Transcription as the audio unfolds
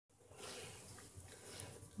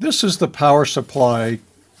This is the power supply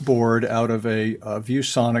board out of a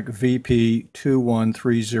Viewsonic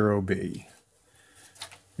VP2130b.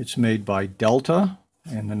 It's made by Delta,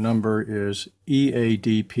 and the number is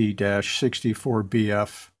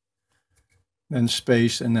EADP-64BF, then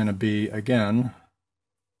space, and then a B again.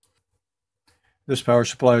 This power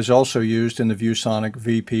supply is also used in the Viewsonic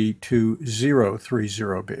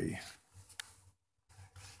VP2030b.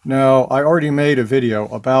 Now, I already made a video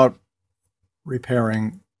about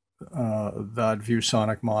repairing that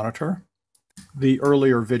Viewsonic monitor. The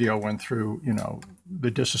earlier video went through,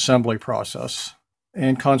 the disassembly process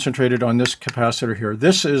and concentrated on this capacitor here.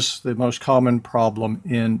 This is the most common problem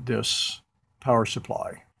in this power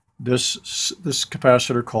supply. This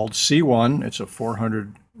capacitor called C1, it's a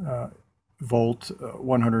 400 volt,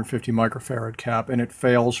 150 microfarad cap, and it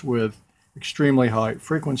fails with extremely high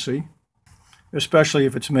frequency, especially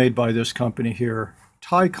if it's made by this company here,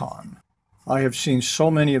 Tycon. I have seen so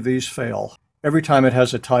many of these fail. Every time it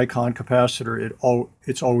has a Tycon capacitor,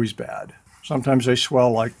 it's always bad. Sometimes they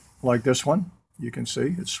swell like this one. You can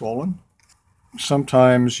see it's swollen.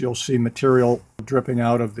 Sometimes you'll see material dripping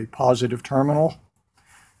out of the positive terminal.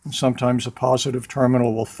 And sometimes the positive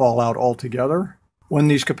terminal will fall out altogether. When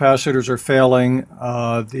these capacitors are failing,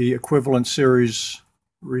 the equivalent series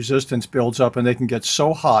resistance builds up and they can get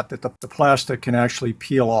so hot that the plastic can actually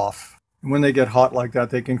peel off. And when they get hot like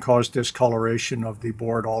that, they can cause discoloration of the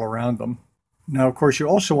board all around them. Now, of course, you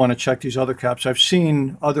also want to check these other caps. I've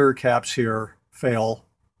seen other caps here fail,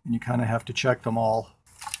 and you kind of have to check them all.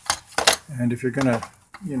 And if you're going to,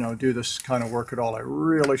 do this kind of work at all, I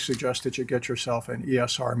really suggest that you get yourself an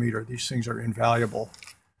ESR meter. These things are invaluable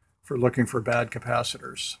for looking for bad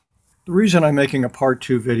capacitors. The reason I'm making a part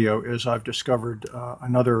 2 video is I've discovered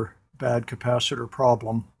another bad capacitor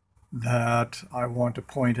problem that I want to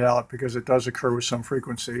point out because it does occur with some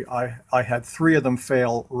frequency. I had 3 of them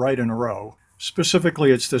fail right in a row.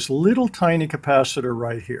 Specifically, it's this little tiny capacitor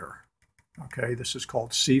right here. Okay, this is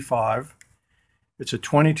called C5. It's a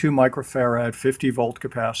 22 microfarad 50 volt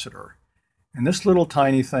capacitor. And this little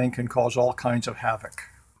tiny thing can cause all kinds of havoc.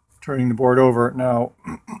 Turning the board over now,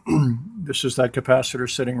 this is that capacitor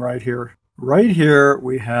sitting right here. Right here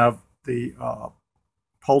we have the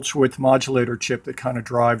pulse width modulator chip that kind of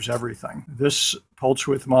drives everything. This pulse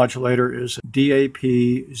width modulator is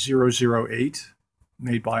DAP008,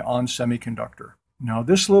 made by ON Semiconductor. Now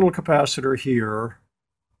this little capacitor here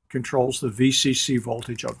controls the VCC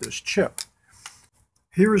voltage of this chip.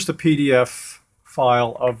 Here is the PDF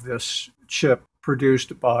file of this chip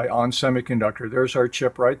produced by ON Semiconductor. There's our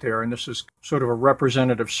chip right there, and this is sort of a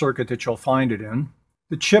representative circuit that you'll find it in.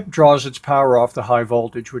 The chip draws its power off the high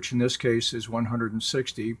voltage, which in this case is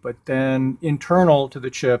 160, but then internal to the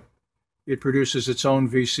chip, it produces its own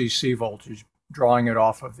VCC voltage, drawing it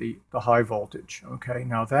off of the high voltage. Okay,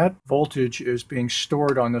 now that voltage is being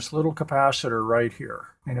stored on this little capacitor right here.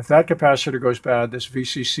 And if that capacitor goes bad, this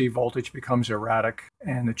VCC voltage becomes erratic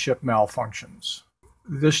and the chip malfunctions.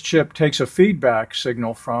 This chip takes a feedback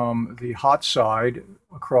signal from the hot side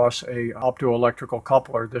across a optoelectrical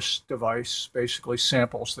coupler. This device basically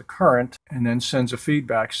samples the current and then sends a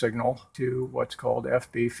feedback signal to what's called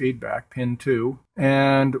FB feedback, pin 2.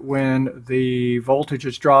 And when the voltage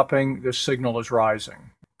is dropping, this signal is rising.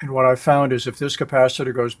 And what I found is if this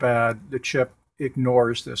capacitor goes bad, the chip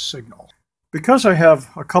ignores this signal. Because I have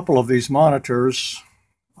a couple of these monitors,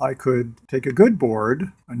 I could take a good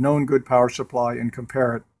board, a known good power supply, and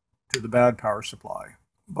compare it to the bad power supply.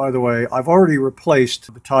 By the way, I've already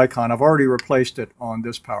replaced the Tycon. I've already replaced it on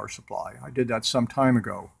this power supply. I did that some time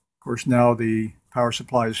ago. Of course, now the power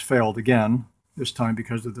supply has failed again, this time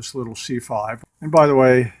because of this little C5. And by the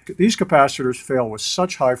way, these capacitors fail with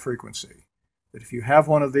such high frequency that if you have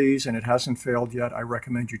one of these and it hasn't failed yet, I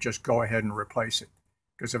recommend you just go ahead and replace it.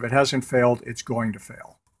 Because if it hasn't failed, it's going to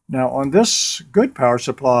fail. Now on this good power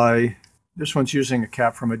supply, this one's using a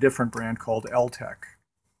cap from a different brand called LTEC.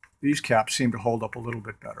 These caps seem to hold up a little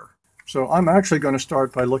bit better. So I'm actually going to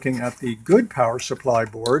start by looking at the good power supply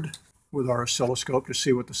board with our oscilloscope to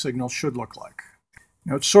see what the signal should look like.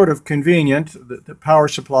 Now it's sort of convenient that the power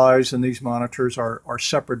supplies and these monitors are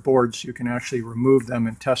separate boards. You can actually remove them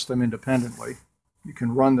and test them independently. You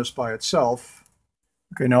can run this by itself.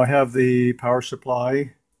 Okay, now I have the power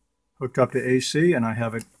supply hooked up to AC, and I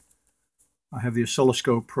have the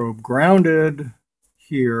oscilloscope probe grounded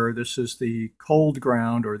here. This is the cold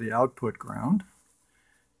ground or the output ground.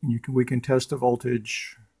 And we can test the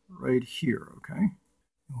voltage right here, okay?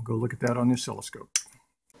 We'll go look at that on the oscilloscope.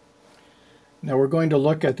 Now we're going to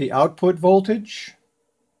look at the output voltage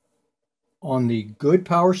on the good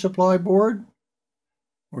power supply board.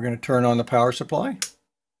 We're going to turn on the power supply.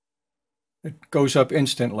 It goes up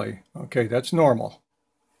instantly. Okay, that's normal.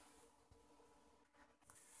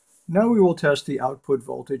 Now we will test the output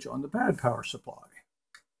voltage on the bad power supply.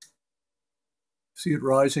 See it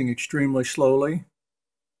rising extremely slowly?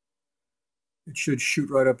 It should shoot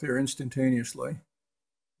right up there instantaneously.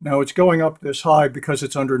 Now it's going up this high because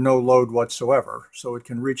it's under no load whatsoever, so it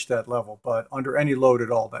can reach that level, but under any load at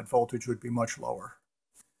all, that voltage would be much lower.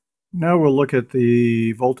 Now we'll look at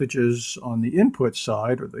the voltages on the input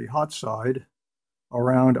side, or the hot side,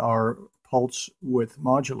 around our pulse width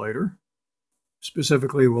modulator.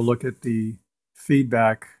 Specifically, we'll look at the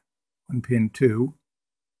feedback on pin 2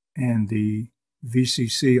 and the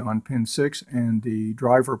VCC on pin 6 and the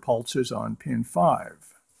driver pulses on pin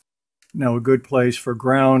 5. Now a good place for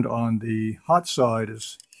ground on the hot side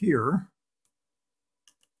is here.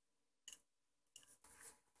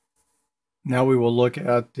 Now we will look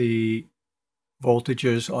at the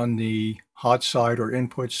voltages on the hot side or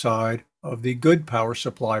input side of the good power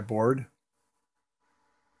supply board.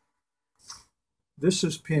 This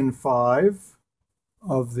is pin 5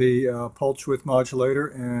 of the pulse width modulator,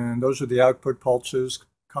 and those are the output pulses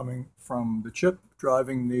coming from the chip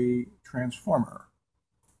driving the transformer.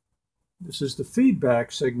 This is the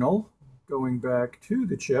feedback signal going back to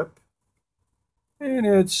the chip, and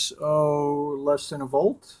it's less than a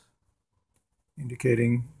volt,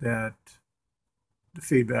 indicating that the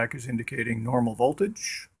feedback is indicating normal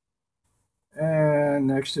voltage. And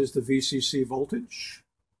next is the VCC voltage.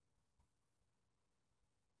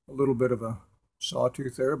 A little bit of a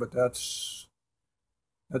sawtooth there, but that's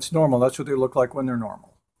normal. That's what they look like when they're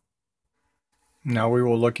normal. Now we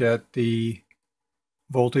will look at the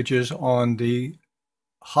voltages on the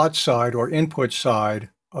hot side or input side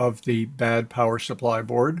of the bad power supply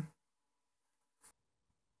board.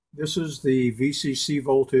 This is the VCC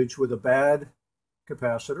voltage with a bad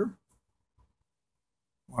capacitor.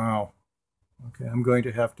 Wow. Okay, I'm going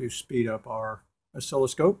to have to speed up our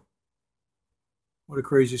oscilloscope. What a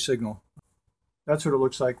crazy signal. That's what it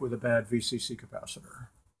looks like with a bad VCC capacitor.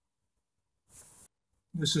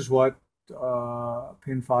 This is what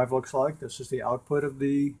pin 5 looks like. This is the output of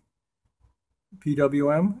the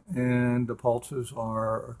PWM, and the pulses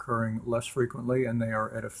are occurring less frequently, and they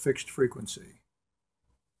are at a fixed frequency.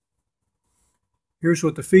 Here's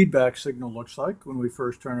what the feedback signal looks like when we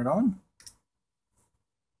first turn it on.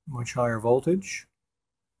 Much higher voltage.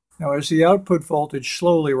 Now, as the output voltage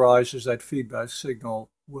slowly rises, that feedback signal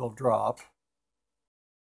will drop.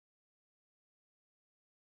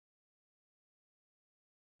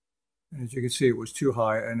 And as you can see, it was too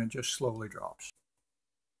high, and it just slowly drops.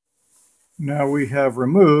 Now we have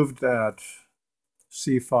removed that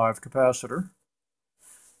C5 capacitor,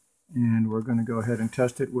 and we're going to go ahead and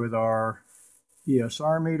test it with our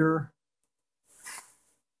ESR meter.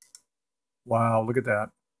 Wow, look at that.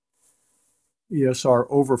 ESR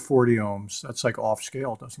over 40 ohms. That's like off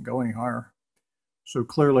scale. It doesn't go any higher. So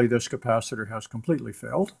clearly this capacitor has completely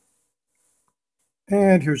failed.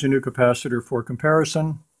 And here's a new capacitor for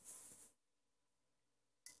comparison.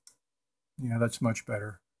 Yeah, that's much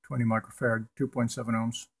better. 20 microfarad, 2.7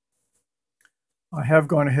 ohms. I have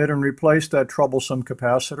gone ahead and replaced that troublesome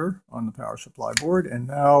capacitor on the power supply board, and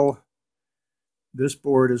now this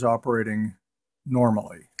board is operating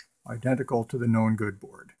normally, identical to the known good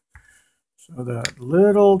board. So that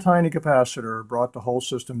little tiny capacitor brought the whole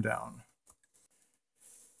system down.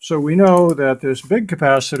 So we know that this big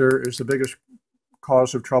capacitor is the biggest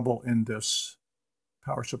cause of trouble in this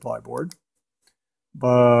power supply board.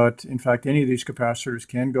 But in fact, any of these capacitors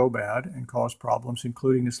can go bad and cause problems,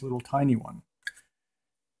 including this little tiny one.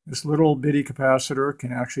 This little bitty capacitor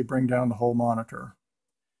can actually bring down the whole monitor.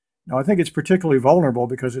 Now, I think it's particularly vulnerable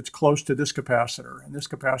because it's close to this capacitor. And this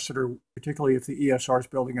capacitor, particularly if the ESR is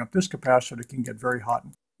building up, this capacitor can get very hot.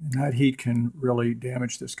 And that heat can really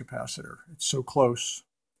damage this capacitor. It's so close.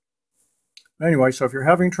 Anyway, so if you're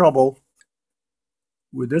having trouble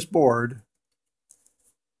with this board,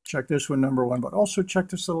 check this one, number one, but also check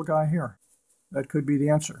this little guy here. That could be the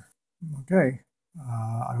answer. Okay,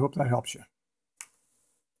 I hope that helps you.